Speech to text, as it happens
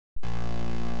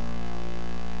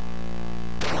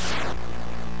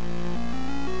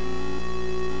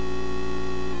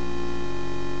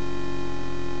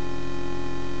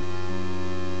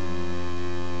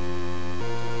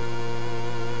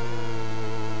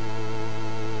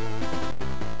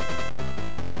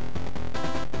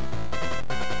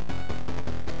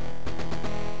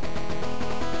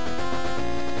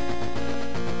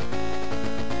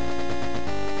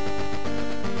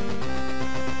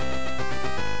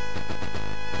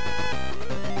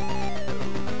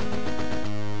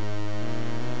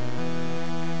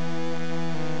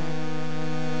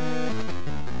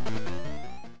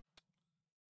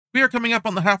We are coming up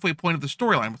on the halfway point of the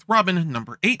storyline with Robin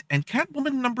number 8 and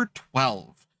Catwoman number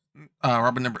 12.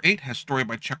 Robin number 8 has story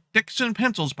by Chuck Dixon,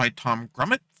 pencils by Tom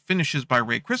Grummett, finishes by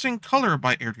Ray Crissing, color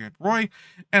by Adrian Roy,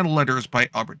 and letters by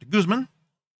Albert de Guzman.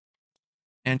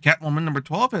 And Catwoman number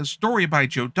 12 has story by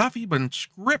Joe Duffy, but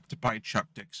script by Chuck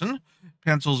Dixon,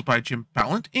 pencils by Jim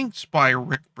Ballant, inks by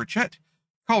Rick Burchett,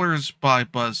 colors by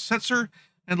Buzz Setzer,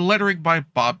 and lettering by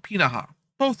Bob Pinaha.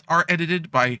 Both are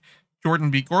edited by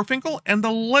Jordan B. Gorfinkel and the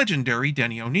legendary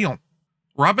Denny O'Neil.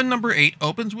 Robin number 8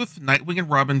 opens with Nightwing and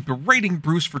Robin berating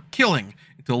Bruce for killing,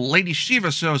 until Lady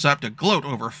Shiva shows up to gloat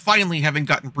over finally having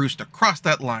gotten Bruce to cross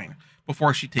that line,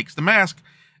 before she takes the mask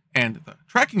and the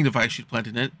tracking device she'd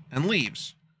planted in it and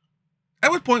leaves.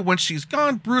 At which point, once she's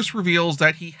gone, Bruce reveals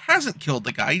that he hasn't killed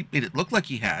the guy, he made it look like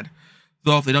he had,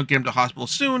 though if they don't get him to hospital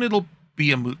soon, it'll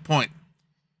be a moot point.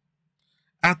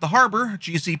 At the harbor,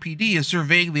 GCPD is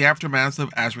surveying the aftermath of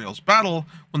Azrael's battle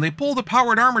when they pull the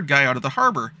powered armored guy out of the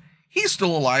harbor. He's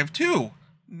still alive too.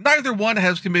 Neither one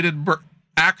has committed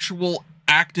actual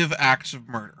active acts of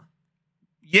murder.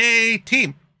 Yay,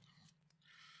 team!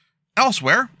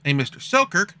 Elsewhere, a Mr.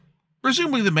 Selkirk,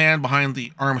 presumably the man behind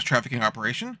the arms trafficking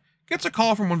operation, gets a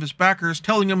call from one of his backers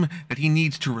telling him that he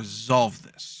needs to resolve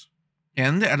this.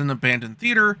 And at an abandoned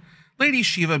theater, Lady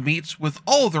Shiva meets with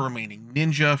all the remaining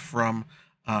ninja from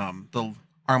the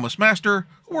Armless Master,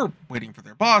 who are waiting for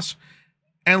their boss,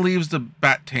 and leaves the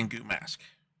Bat Tengu mask.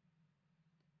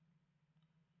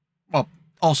 Well,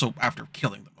 also after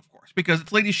killing them, of course, because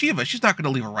it's Lady Shiva. She's not going to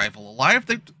leave a rival alive.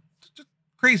 They just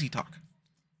crazy talk.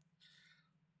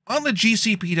 On the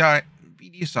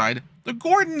GCPD side, the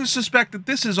Gordons suspect that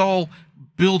this is all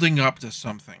building up to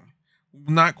something.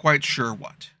 Not quite sure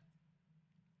what.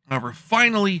 However,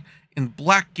 finally, in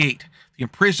Blackgate, the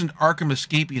imprisoned Arkham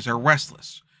escapees are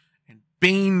restless, and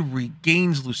Bane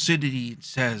regains lucidity and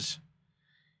says,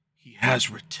 "He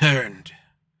has returned,"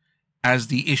 as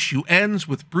the issue ends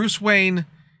with Bruce Wayne,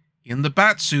 in the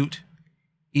Batsuit,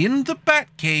 in the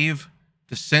Batcave,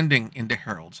 descending into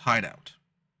Harold's hideout.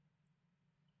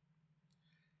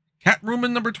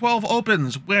 Catwoman number 12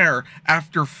 opens where,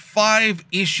 after 5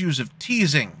 issues of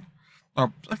teasing,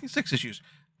 or I think 6 issues,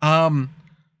 no,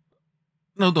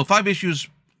 5 issues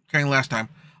carrying last time,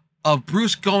 of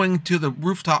Bruce going to the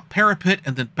rooftop parapet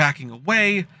and then backing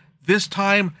away, this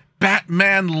time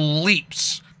Batman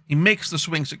leaps. He makes the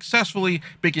swing successfully,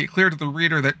 making it clear to the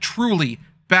reader that truly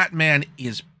Batman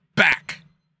is back.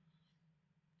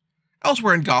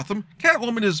 Elsewhere in Gotham,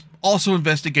 Catwoman is also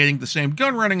investigating the same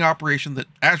gun-running operation that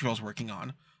Azrael's working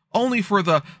on, only for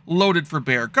the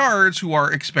loaded-for-bear guards who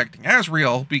are expecting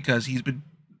Azrael because he's been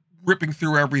ripping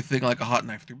through everything like a hot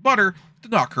knife through butter to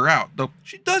knock her out, though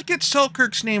she does get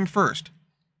Selkirk's name first.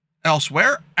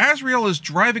 Elsewhere, Azrael is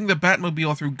driving the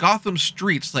Batmobile through Gotham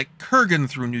streets like Kurgan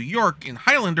through New York in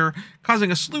Highlander,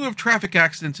 causing a slew of traffic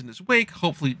accidents in his wake,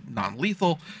 hopefully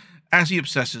non-lethal, as he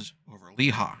obsesses over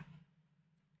Leha.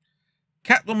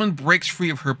 Catwoman breaks free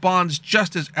of her bonds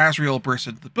just as Azrael bursts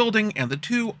into the building, and the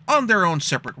two, on their own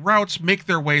separate routes, make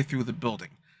their way through the building.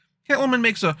 Catwoman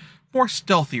makes a more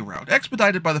stealthy route,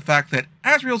 expedited by the fact that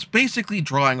Azrael's basically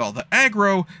drawing all the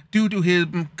aggro due to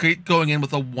him going in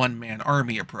with a one-man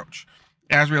army approach.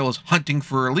 Azrael is hunting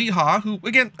for Leha, who,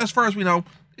 again, as far as we know,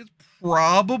 is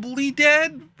probably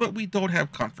dead, but we don't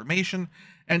have confirmation,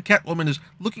 and Catwoman is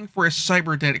looking for a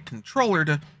cybernetic controller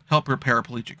to help her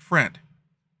paraplegic friend.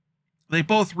 They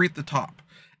both reach the top.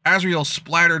 Azrael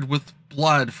splattered with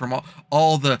blood from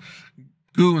all the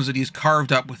goons that he's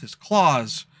carved up with his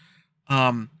claws,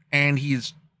 and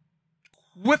he's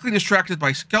quickly distracted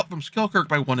from Selkirk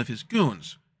by one of his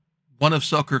goons. One of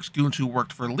Selkirk's goons who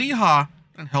worked for Leha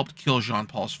and helped kill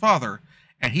Jean-Paul's father,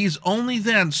 and he's only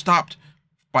then stopped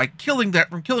by killing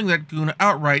that goon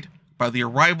outright by the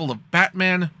arrival of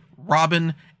Batman,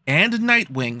 Robin, and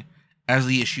Nightwing as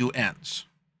the issue ends.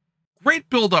 Great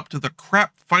build-up to the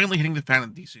crap finally hitting the fan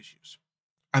of these issues.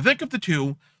 I think of the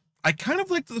two, I kind of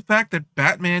like the fact that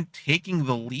Batman taking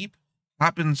the leap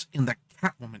happens in the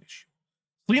Catwoman issue.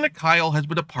 Selina Kyle has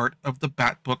been a part of the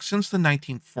Bat book since the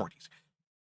 1940s.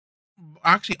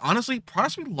 Actually, honestly,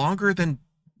 possibly longer than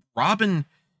Robin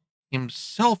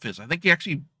himself is. I think he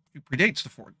actually predates the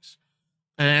 40s.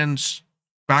 And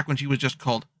back when she was just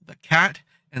called the Cat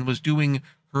and was doing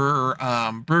her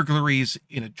burglaries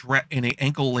in a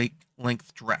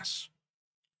ankle-length dress.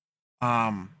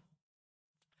 And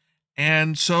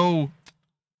so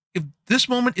if this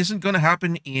moment isn't going to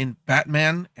happen in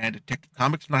Batman and Detective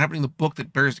Comics, not happening in the book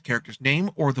that bears the character's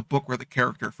name or the book where the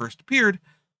character first appeared,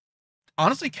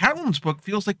 honestly, Catwoman's book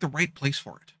feels like the right place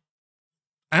for it.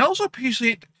 I also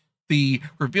appreciate the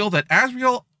reveal that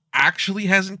Azrael actually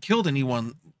hasn't killed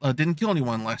anyone didn't kill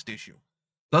anyone last issue.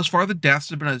 Thus far, the deaths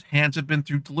have been at his hands have been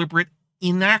through deliberate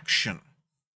inaction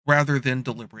rather than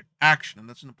deliberate action, and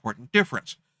that's an important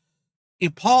difference.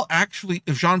 If Jean-Paul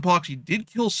actually did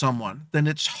kill someone, then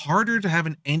it's harder to have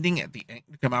an ending at the end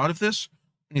to come out of this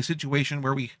in a situation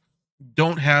where we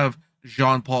don't have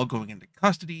Jean-Paul going into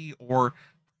custody or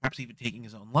perhaps even taking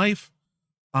his own life.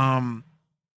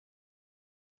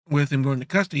 With him going to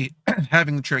custody,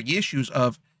 having the tricky issues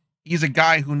of he's a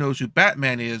guy who knows who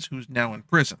Batman is, who's now in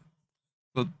prison.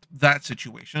 So that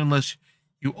situation, unless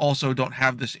you also don't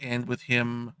have this end with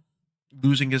him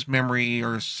losing his memory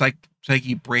or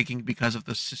psyche breaking because of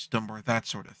the system or that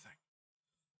sort of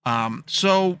thing.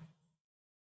 So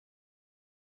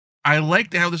I like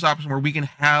to have this option where we can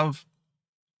have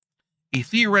a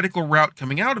theoretical route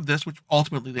coming out of this, which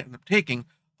ultimately they end up taking,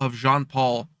 of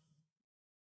Jean-Paul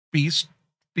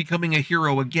becoming a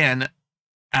hero again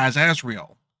as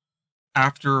Azrael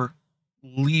after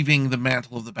leaving the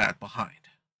mantle of the Bat behind.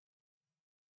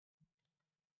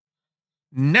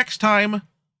 Next time,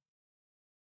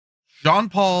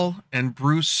 Jean-Paul and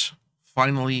Bruce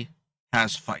finally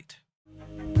has fight.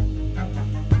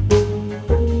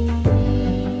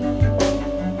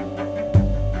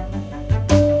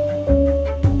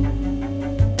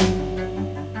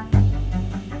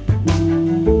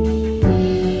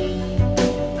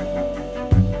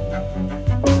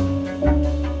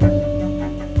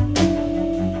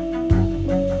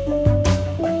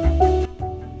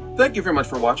 Thank you very much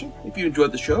for watching. If you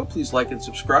enjoyed the show, please like and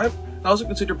subscribe. And also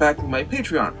consider backing my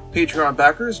Patreon. Patreon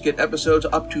backers get episodes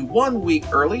up to 1 week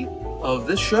early of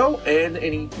this show and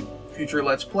any future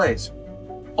Let's Plays.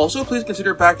 Also, please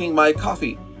consider backing my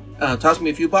Ko-fi. Toss me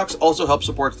a few bucks also helps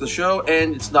support the show,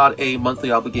 and it's not a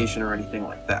monthly obligation or anything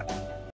like that.